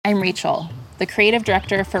I'm Rachel, the creative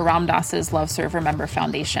director for Ram Dass's Love Serve Remember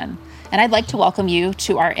Foundation, and I'd like to welcome you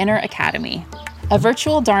to our Inner Academy, a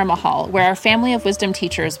virtual Dharma hall where our family of wisdom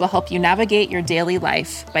teachers will help you navigate your daily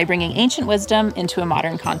life by bringing ancient wisdom into a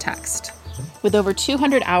modern context. With over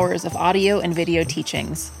 200 hours of audio and video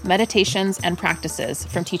teachings, meditations, and practices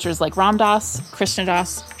from teachers like Ram Dass, Krishna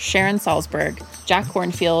Das, Sharon Salzberg, Jack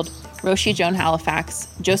Kornfield, Roshi Joan Halifax,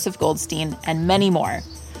 Joseph Goldstein, and many more,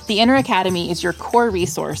 the Inner Academy is your core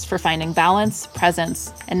resource for finding balance,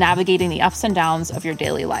 presence, and navigating the ups and downs of your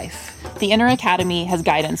daily life. The Inner Academy has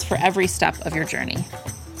guidance for every step of your journey.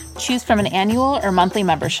 Choose from an annual or monthly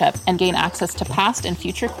membership and gain access to past and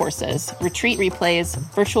future courses, retreat replays,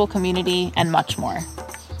 virtual community, and much more.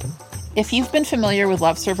 If you've been familiar with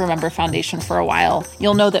Love Serve Remember Foundation for a while,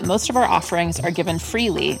 you'll know that most of our offerings are given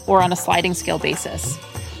freely or on a sliding scale basis.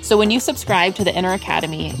 So when you subscribe to the Inner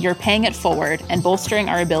Academy, you're paying it forward and bolstering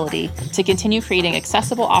our ability to continue creating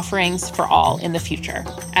accessible offerings for all in the future,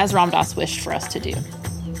 as Ram Dass wished for us to do.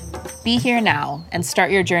 Be here now and start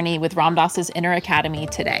your journey with Ram Dass's Inner Academy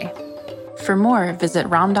today. For more, visit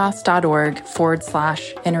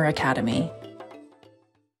ramdass.org/Inner Academy.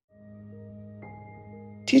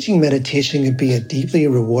 Teaching meditation can be a deeply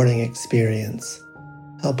rewarding experience.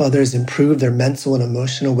 Help others improve their mental and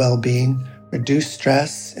emotional well-being, reduce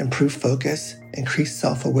stress, improve focus, increase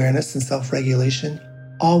self-awareness and self-regulation,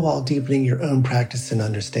 all while deepening your own practice and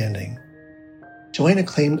understanding. Join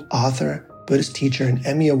acclaimed author, Buddhist teacher, and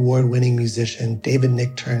Emmy Award-winning musician David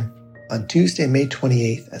Nichtern on Tuesday, May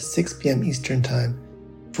 28th at 6 p.m. Eastern Time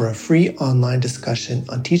for a free online discussion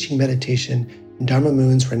on teaching meditation in Dharma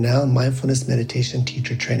Moon's renowned mindfulness meditation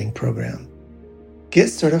teacher training program. Get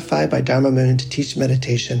certified by Dharma Moon to teach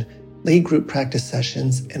meditation, lead group practice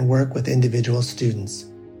sessions, and work with individual students.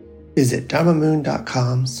 Visit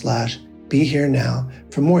dharmamoon.com/BeHereNow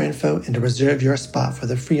for more info and to reserve your spot for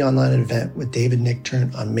the free online event with David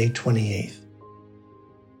Nichtern on May 28th.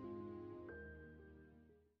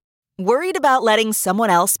 Worried about letting someone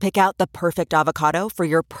else pick out the perfect avocado for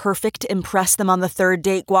your perfect impress them on the third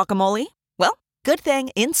date guacamole? Well, good thing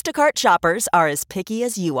Instacart shoppers are as picky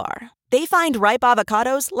as you are. They find ripe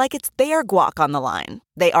avocados like it's their guac on the line.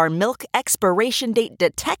 They are milk expiration date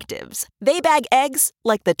detectives. They bag eggs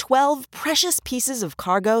like the 12 precious pieces of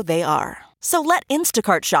cargo they are. So let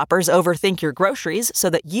Instacart shoppers overthink your groceries so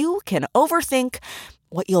that you can overthink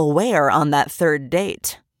what you'll wear on that third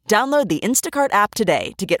date. Download the Instacart app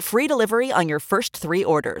today to get free delivery on your first 3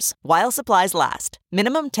 orders, while supplies last.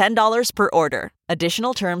 Minimum $10 per order.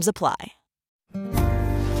 Additional terms apply.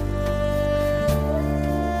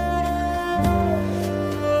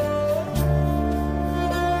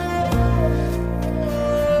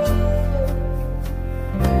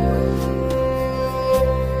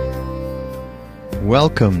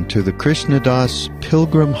 Welcome to the Krishna Das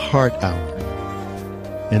Pilgrim Heart Hour.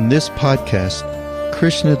 In this podcast,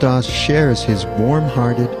 Krishna Das shares his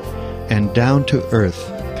warm-hearted and down-to-earth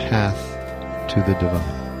path to the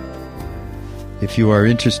divine. If you are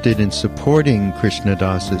interested in supporting Krishna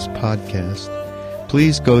Das's podcast,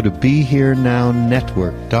 please go to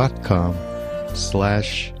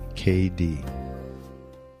BeHereNowNetwork.com/KD.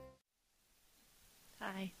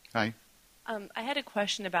 Hi. Hi. I had a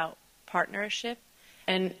question about partnership,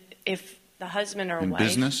 and if the husband or In wife...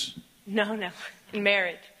 business? No, in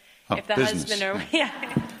marriage. Oh, if the business. husband or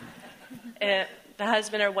the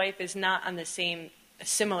husband or wife is not on the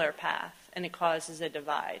similar path, and it causes a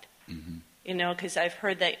divide. Mm-hmm. You know, because I've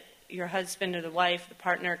heard that your husband or the wife, the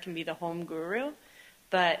partner, can be the home guru,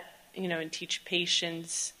 but, you know, and teach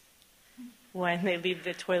patience when they leave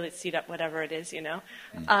the toilet seat up, whatever it is, you know.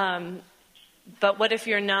 Mm-hmm. But what if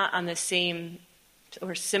you're not on the same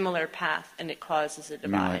or similar path and it causes a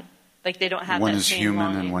divide? Like they don't have one that is same human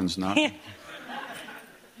longing. and one's not?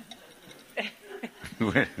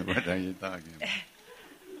 What are you talking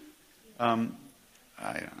about?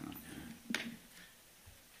 I don't know.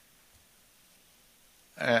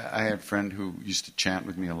 I had a friend who used to chant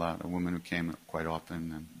with me a lot, a woman who came quite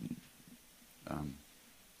often, and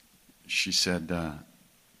she said that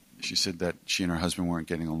she and her husband weren't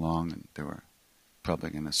getting along, and they were probably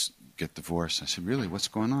going to get divorced. I said, "Really? What's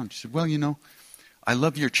going on?" She said, "Well, you know, I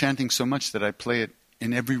love your chanting so much that I play it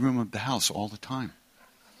in every room of the house all the time."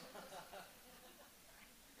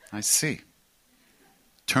 I see.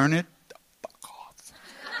 Turn it the fuck off.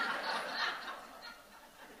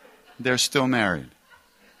 They're still married.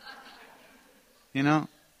 You know?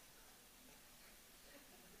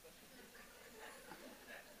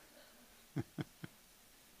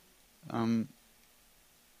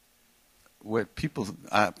 What people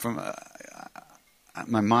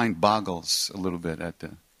my mind boggles a little bit at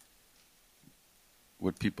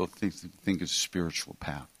what people think is a spiritual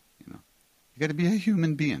path. You got to be a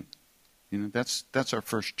human being. That's our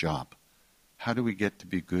first job. How do we get to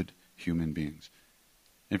be good human beings?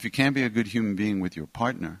 And if you can't be a good human being with your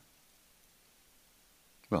partner,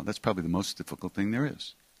 well, that's probably the most difficult thing there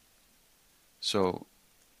is. So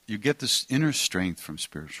you get this inner strength from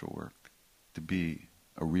spiritual work to be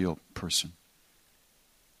a real person,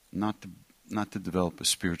 not to develop a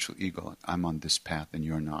spiritual ego. I'm on this path and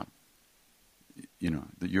you're not.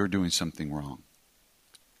 That you're doing something wrong.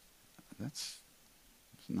 That's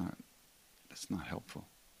not helpful.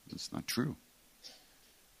 It's not true.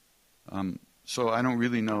 So I don't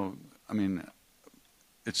really know. I mean,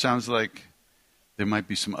 it sounds like there might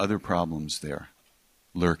be some other problems there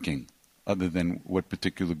lurking, other than what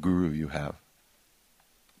particular guru you have.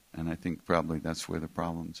 And I think probably that's where the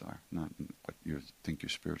problems are, not what you think your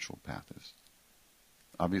spiritual path is.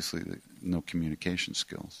 Obviously, no communication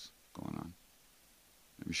skills going on.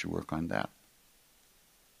 Maybe we should work on that.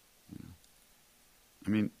 I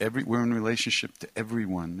mean, we're in relationship to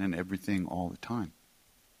everyone and everything all the time.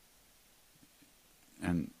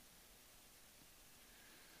 And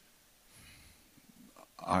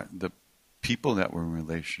the people that we're in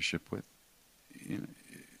relationship with,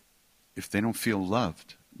 if they don't feel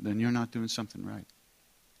loved, then you're not doing something right.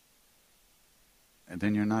 And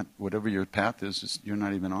then you're not, whatever your path is you're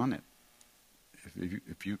not even on it.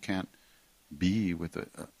 If you can't be with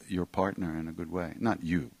your partner in a good way, not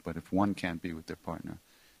you, but if one can't be with their partner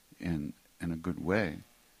in a good way,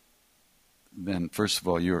 then first of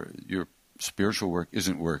all, your spiritual work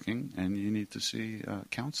isn't working, and you need to see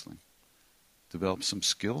counseling. Develop some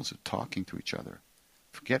skills at talking to each other.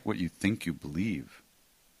 Forget what you think you believe,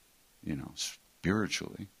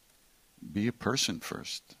 spiritually. Be a person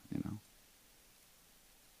first,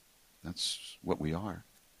 That's what we are.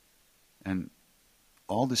 And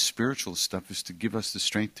all this spiritual stuff is to give us the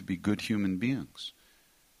strength to be good human beings.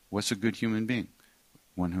 What's a good human being?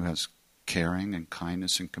 One who has caring and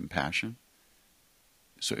kindness and compassion.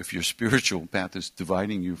 So if your spiritual path is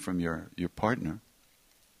dividing you from your partner,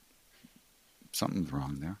 something's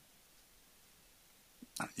wrong there.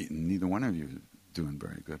 Neither one of you is doing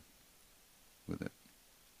very good with it.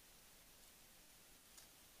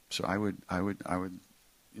 So I would,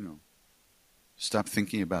 stop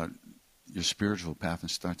thinking about your spiritual path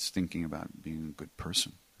and start thinking about being a good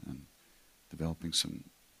person and developing some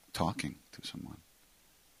talking to someone.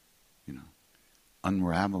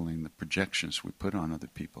 Unraveling the projections we put on other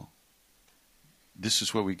people. This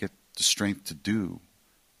is what we get the strength to do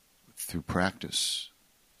through practice,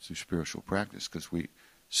 through spiritual practice, because we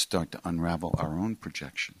start to unravel our own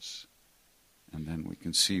projections. And then we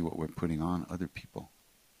can see what we're putting on other people.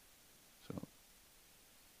 So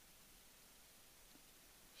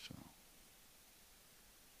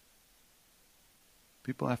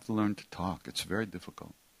people have to learn to talk. It's very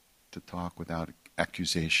difficult to talk without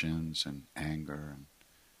accusations and anger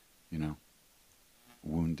and,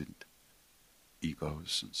 wounded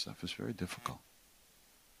egos and stuff. It's very difficult.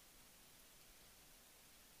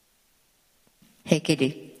 Hey,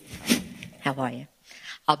 Kitty. How are you?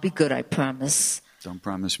 I'll be good, I promise. Don't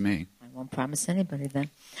promise me. I won't promise anybody then.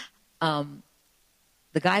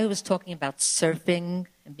 The guy who was talking about surfing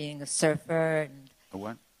and being a surfer. And a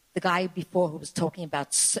what? The guy before who was talking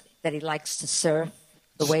about that he likes to surf,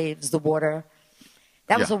 the waves, the water.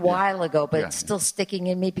 That was a while ago, but it's still sticking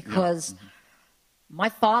in me because my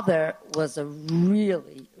father was a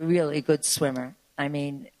really, really good swimmer. I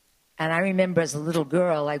mean, and I remember as a little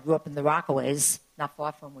girl, I grew up in the Rockaways, not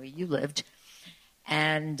far from where you lived.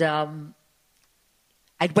 And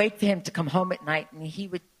I'd wait for him to come home at night, and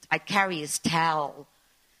I'd carry his towel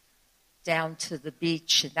down to the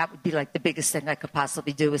beach, and that would be like the biggest thing I could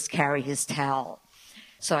possibly do is carry his towel.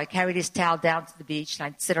 So I carried his towel down to the beach, and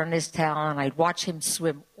I'd sit on his towel, and I'd watch him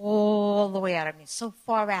swim all the way out. I mean, so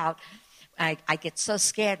far out. I get so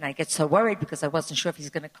scared, and I get so worried because I wasn't sure if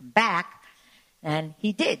he's going to come back. And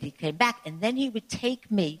he did. He came back, and then he would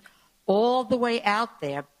take me all the way out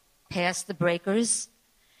there past the breakers.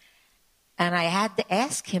 And I had to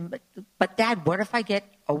ask him, but Dad, what if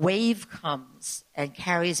a wave comes and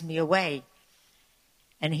carries me away?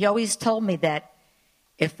 And he always told me that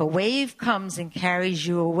if a wave comes and carries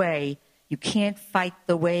you away, you can't fight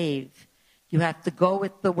the wave. You have to go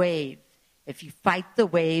with the wave. If you fight the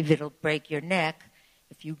wave, it'll break your neck.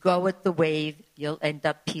 If you go with the wave, you'll end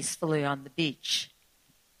up peacefully on the beach.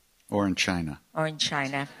 Or in China.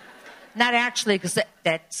 Not actually, because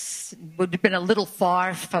that would have been a little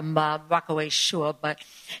far from Rockaway Shore, but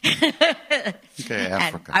okay,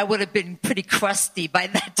 Africa. And I would have been pretty crusty by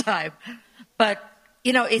that time. But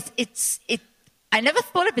I never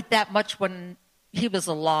thought of it that much when he was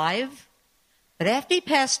alive. But after he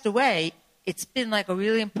passed away, it's been like a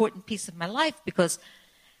really important piece of my life because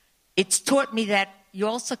it's taught me that you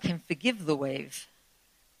also can forgive the wave.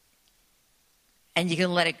 And you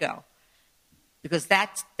can let it go. Because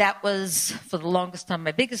that was, for the longest time,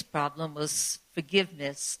 my biggest problem was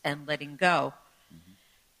forgiveness and letting go. Mm-hmm.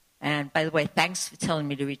 And by the way, thanks for telling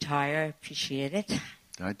me to retire. I appreciate it. Did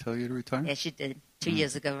I tell you to retire? Yes, you did. 2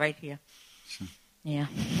 years ago, right here. Sure. Yeah.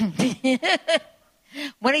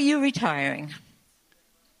 When are you retiring?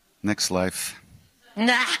 Next life.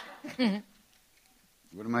 Nah.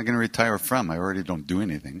 What am I going to retire from? I already don't do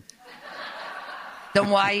anything. Then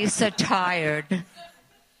why are you so tired?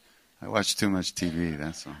 I watch too much TV,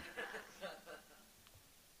 that's all.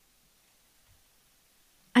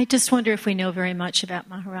 I just wonder if we know very much about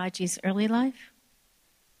Maharaji's early life.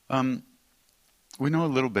 We know a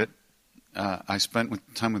little bit. I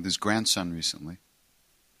spent time with his grandson recently,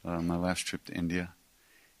 on my last trip to India.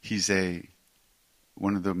 He's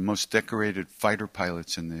one of the most decorated fighter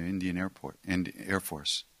pilots in the Indian Air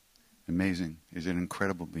Force. Amazing. He's an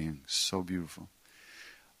incredible being, so beautiful.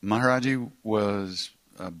 Maharaji was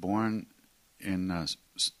born in a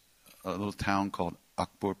little town called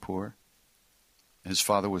Akbarpur. His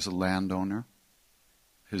father was a landowner.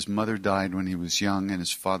 His mother died when he was young, and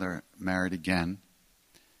his father married again.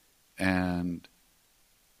 And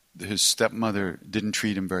his stepmother didn't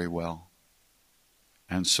treat him very well.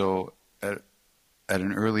 And so at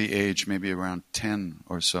an early age, maybe around 10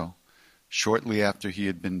 or so, shortly after he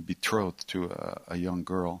had been betrothed to a young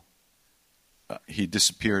girl, he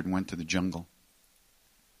disappeared and went to the jungle.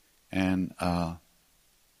 And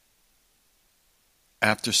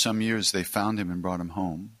after some years, they found him and brought him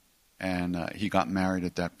home. And he got married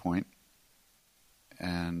at that point.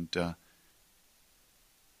 And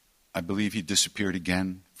I believe he disappeared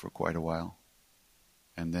again for quite a while.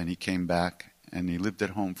 And then he came back, and he lived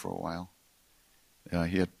at home for a while.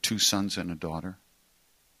 He had 2 sons and a daughter.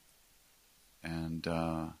 And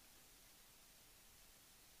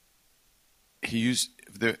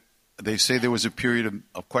they say there was a period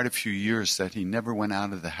of quite a few years that he never went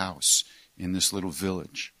out of the house in this little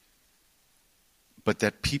village. But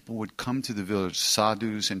that people would come to the village,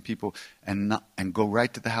 sadhus and people, and go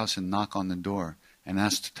right to the house and knock on the door and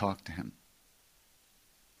ask to talk to him.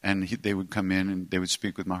 And they would come in and they would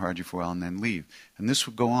speak with Maharaji for a while and then leave. And this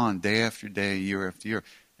would go on day after day, year after year.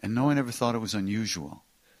 And no one ever thought it was unusual.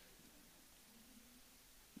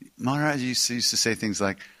 Maharaji used to say things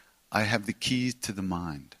like, I have the key to the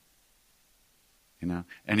mind.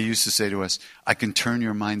 And he used to say to us, I can turn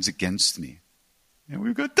your minds against me. And we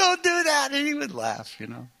would go, don't do that. And he would laugh,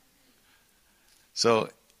 So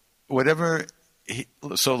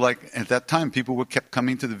like at that time, people kept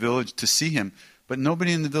coming to the village to see him. But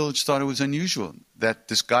nobody in the village thought it was unusual that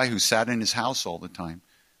this guy who sat in his house all the time,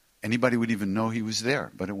 anybody would even know he was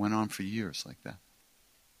there. But it went on for years like that.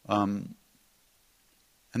 And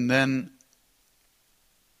then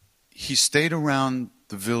he stayed around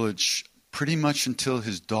the village pretty much until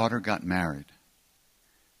his daughter got married.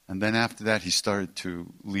 And then after that, he started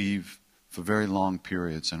to leave for very long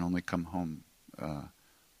periods and only come home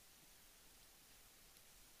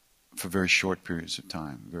for very short periods of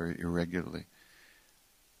time, very irregularly.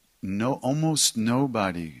 Almost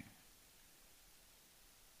nobody,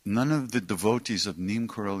 none of the devotees of Neem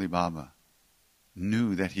Karoli Baba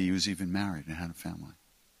knew that he was even married and had a family.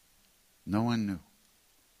 No one knew.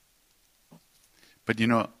 But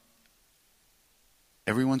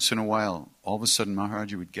every once in a while, all of a sudden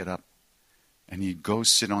Maharaji would get up and he'd go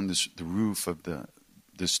sit on the roof of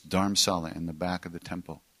this dharamsala in the back of the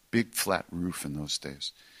temple. Big flat roof in those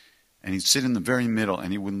days. And he'd sit in the very middle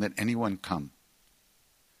and he wouldn't let anyone come.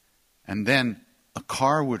 And then a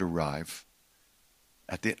car would arrive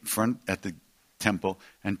at the temple,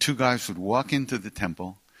 and 2 guys would walk into the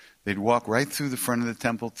temple. They'd walk right through the front of the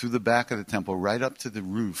temple, through the back of the temple, right up to the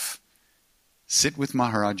roof, sit with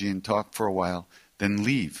Maharaji and talk for a while, then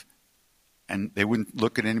leave. And they wouldn't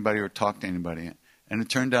look at anybody or talk to anybody. And it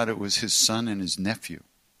turned out it was his son and his nephew.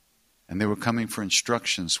 And they were coming for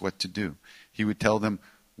instructions what to do. He would tell them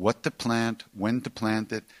what to plant, when to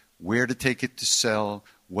plant it, where to take it to sell,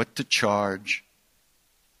 what to charge,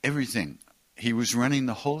 everything. He was running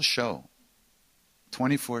the whole show,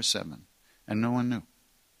 24/7, and no one knew.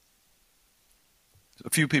 A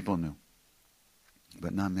few people knew,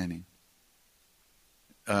 but not many.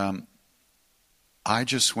 I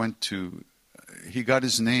just went to, he got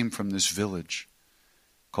his name from this village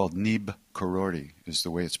called Neem Karoli, is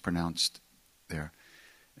the way it's pronounced there.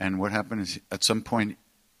 And what happened is, at some point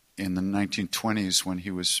in the 1920s, when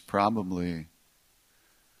he was probably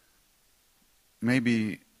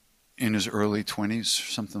maybe in his early 20s,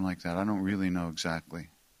 something like that. I don't really know exactly.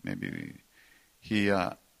 Maybe he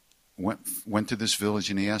went to this village,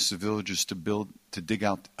 and he asked the villagers to dig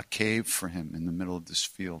out a cave for him in the middle of this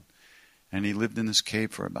field. And he lived in this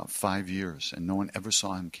cave for about 5 years, and no one ever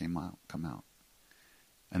saw him come out.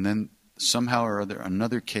 And then somehow or other,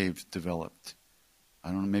 another cave developed. I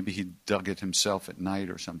don't know, maybe he dug it himself at night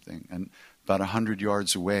or something. And about 100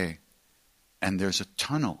 yards away, and there's a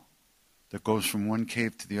tunnel that goes from one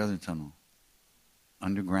cave to the other tunnel,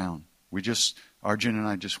 underground. Arjun and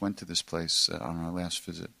I just went to this place on our last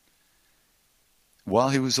visit. While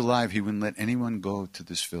he was alive, he wouldn't let anyone go to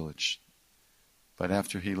this village. But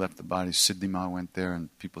after he left the body, Siddhima went there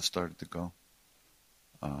and people started to go.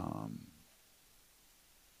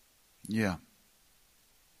 Yeah.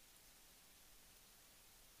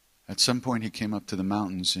 At some point he came up to the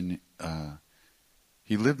mountains, and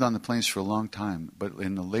he lived on the plains for a long time. But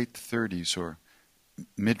in the late 30s or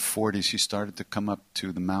mid-40s, he started to come up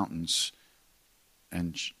to the mountains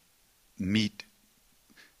and meet.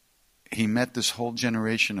 He met this whole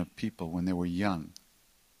generation of people when they were young.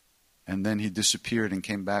 And then he disappeared and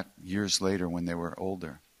came back years later when they were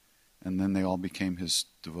older. And then they all became his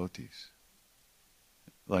devotees.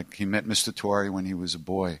 Like he met Mr. Tiwari when he was a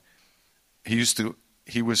boy.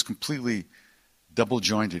 He was completely double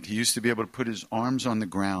jointed. He used to be able to put his arms on the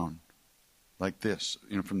ground like this,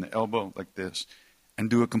 from the elbow like this, and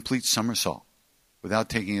do a complete somersault without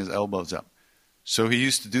taking his elbows up. So he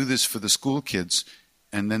used to do this for the school kids,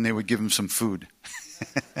 and then they would give him some food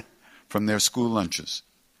from their school lunches.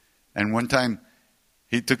 And one time,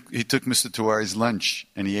 he took Mr. Tiwari's lunch,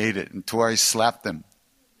 and he ate it, and Tiwari slapped him.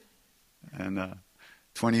 And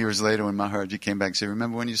 20 years later, when Maharaji came back, he said,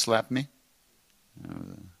 "Remember when you slapped me?"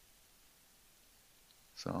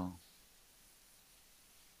 So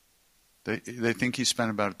they think he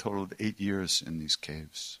spent about a total of 8 years in these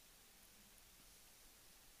caves.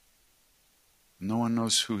 No one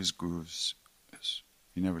knows who his guru is.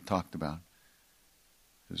 He never talked about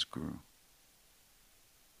his guru.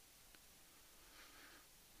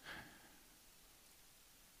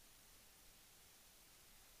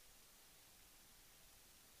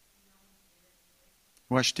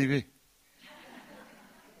 Watch TV.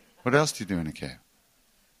 What else do you do in a cave?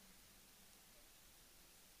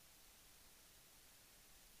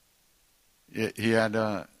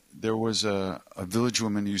 There was a village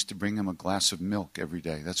woman who used to bring him a glass of milk every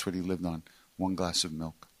day. That's what he lived on, one glass of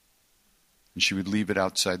milk. And she would leave it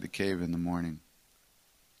outside the cave in the morning.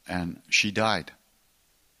 And she died.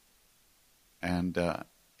 And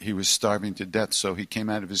he was starving to death, so he came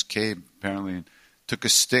out of his cave, apparently, and took a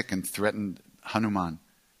stick and threatened Hanuman.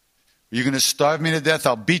 "You're going to starve me to death,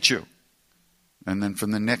 I'll beat you." And then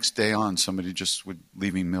from the next day on, somebody just would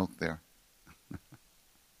leaving milk there.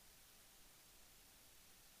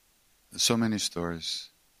 So many stories.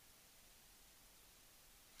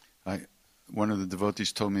 One of the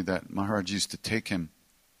devotees told me that Maharaj used to take him,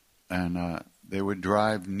 and they would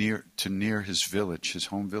drive near his village, his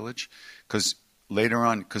home village, because later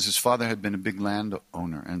on, because his father had been a big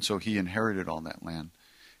landowner, and so he inherited all that land,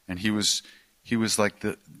 and he was like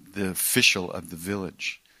the official of the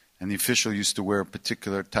village, and the official used to wear a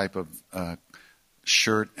particular type of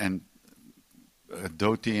shirt and a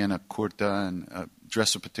dhoti and a kurta and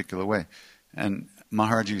dress a particular way. And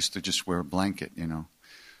Maharaj used to just wear a blanket,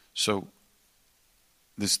 So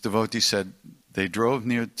this devotee said they drove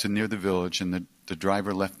near the village, and the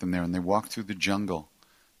driver left them there, and they walked through the jungle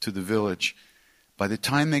to the village. By the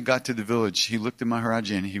time they got to the village, he looked at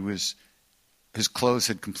Maharaj, and his clothes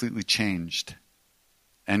had completely changed.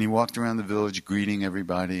 And he walked around the village greeting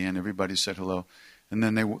everybody, and everybody said hello. And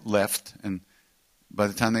then they left, and by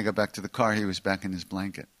the time they got back to the car, he was back in his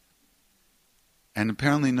blanket. And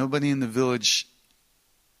apparently nobody in the village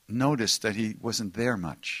noticed that he wasn't there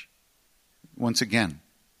much. Once again,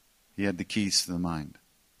 he had the keys to the mind.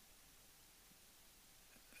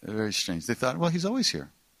 Very strange. They thought, well, he's always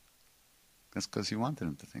here. That's because he wanted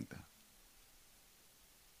him to think that.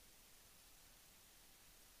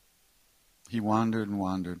 He wandered and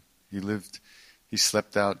wandered. He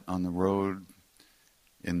slept out on the road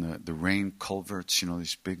in the rain culverts,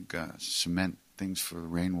 these big cement things for the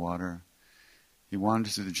rainwater. He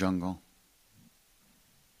wandered through the jungle.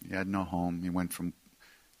 He had no home. He went from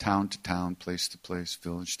town to town, place to place,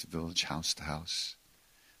 village to village, house to house.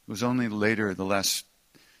 It was only later, the last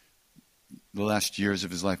years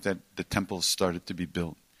of his life, that the temples started to be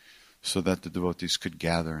built so that the devotees could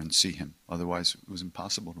gather and see him. Otherwise, it was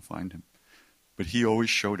impossible to find him. But he always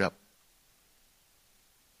showed up.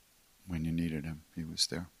 When you needed him, he was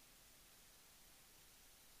there.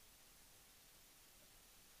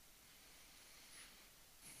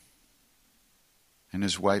 And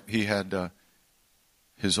his wife,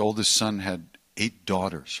 his oldest son had 8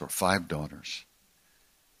 daughters or 5 daughters.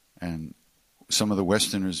 And some of the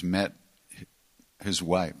Westerners met his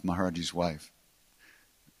wife, Maharaji's wife.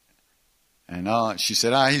 And she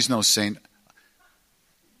said, he's no saint.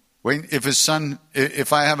 Wait,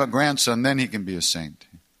 if I have a grandson, then he can be a saint.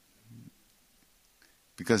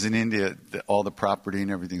 Because in India, all the property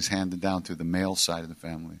and everything's handed down through the male side of the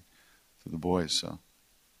family, to the boys. So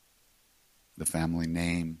the family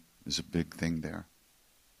name is a big thing there.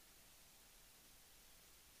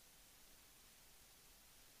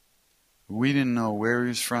 We didn't know where he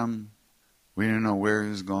was from. We didn't know where he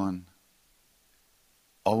was going.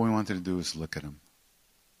 All we wanted to do was look at him.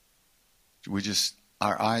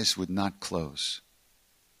 Our eyes would not close.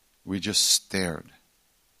 We just stared.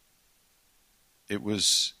 It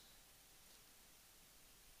was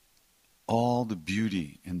all the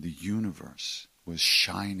beauty in the universe was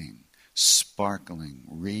shining, sparkling,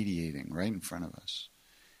 radiating right in front of us.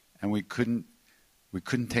 And we couldn't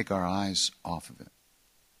take our eyes off of it.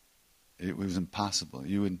 It was impossible.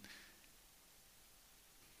 You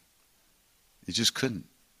just couldn't.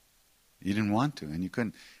 You didn't want to, and you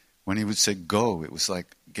couldn't. When he would say go, it was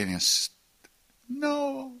like getting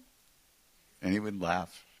no. And he would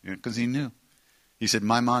laugh, because he knew. He said,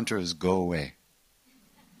 my mantra is go away.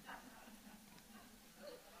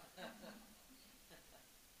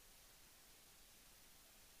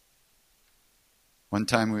 One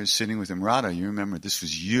time we were sitting with him, Radha, you remember, this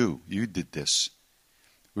was you. You did this.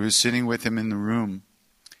 We were sitting with him in the room.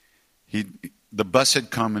 The bus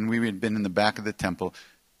had come, and we had been in the back of the temple.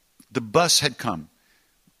 The bus had come.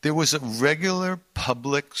 There was a regular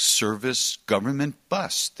public service government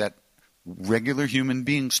bus that regular human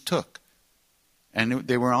beings took. And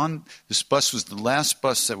they were on, this bus was the last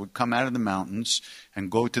bus that would come out of the mountains and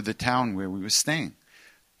go to the town where we were staying.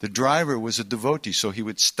 The driver was a devotee, so he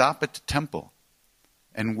would stop at the temple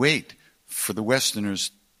and wait for the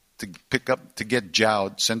Westerners to get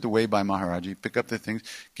jowed, sent away by Maharaji, pick up the things,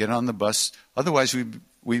 get on the bus. Otherwise,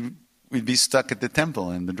 we'd be stuck at the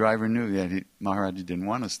temple, and the driver knew that Maharaji didn't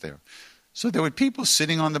want us there. So there were people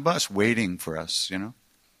sitting on the bus waiting for us,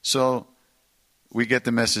 So we get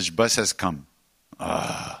the message, bus has come.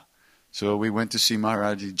 So we went to see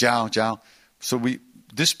Maharaji, Jiao. So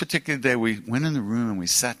this particular day, we went in the room and we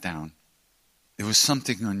sat down. It was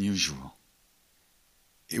something unusual.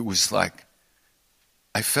 It was like,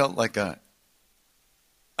 I felt like I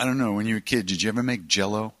don't know, when you were a kid, did you ever make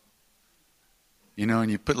Jell-O?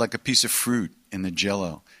 And you put like a piece of fruit in the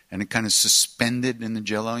Jell-O, and it kind of suspended in the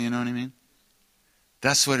Jell-O, you know what I mean?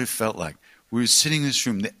 That's what it felt like. We were sitting in this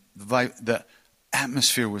room, the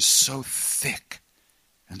atmosphere was so thick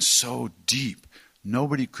and so deep.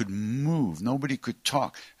 Nobody could move, nobody could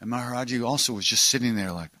talk. And Maharaji also was just sitting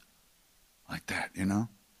there like that,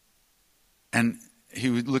 And he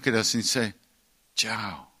would look at us and he'd say,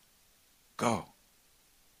 Jiao, go.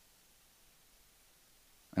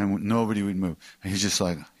 And nobody would move. And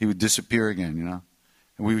he would disappear again,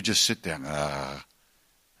 And we would just sit there.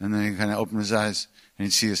 And then he kind of opened his eyes and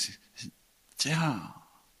he'd see us. Jiao.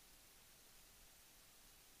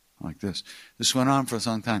 Like this. This went on for a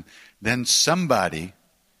long time. Then somebody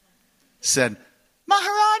said,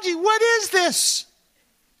 Maharaji, what is this?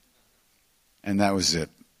 And that was it.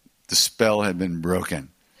 The spell had been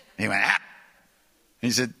broken. He went,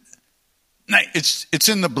 He said, no, it's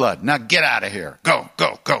in the blood. Now get out of here. Go.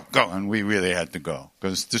 And we really had to go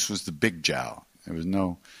because this was the big Jiao. There was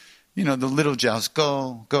no, the little Jiaos,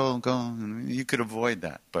 go. And you could avoid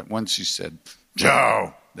that. But once you said,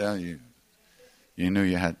 Jiao, then you knew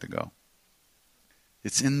you had to go.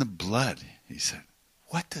 It's in the blood, he said.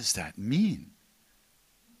 What does that mean?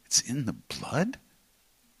 It's in the blood?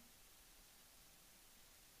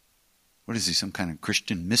 What is he, some kind of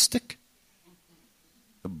Christian mystic?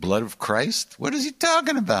 The blood of Christ? What is he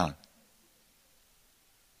talking about?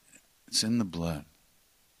 It's in the blood.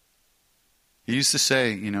 He used to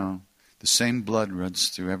say, the same blood runs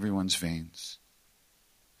through everyone's veins.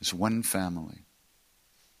 It's one family.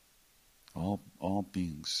 All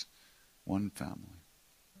beings, one family.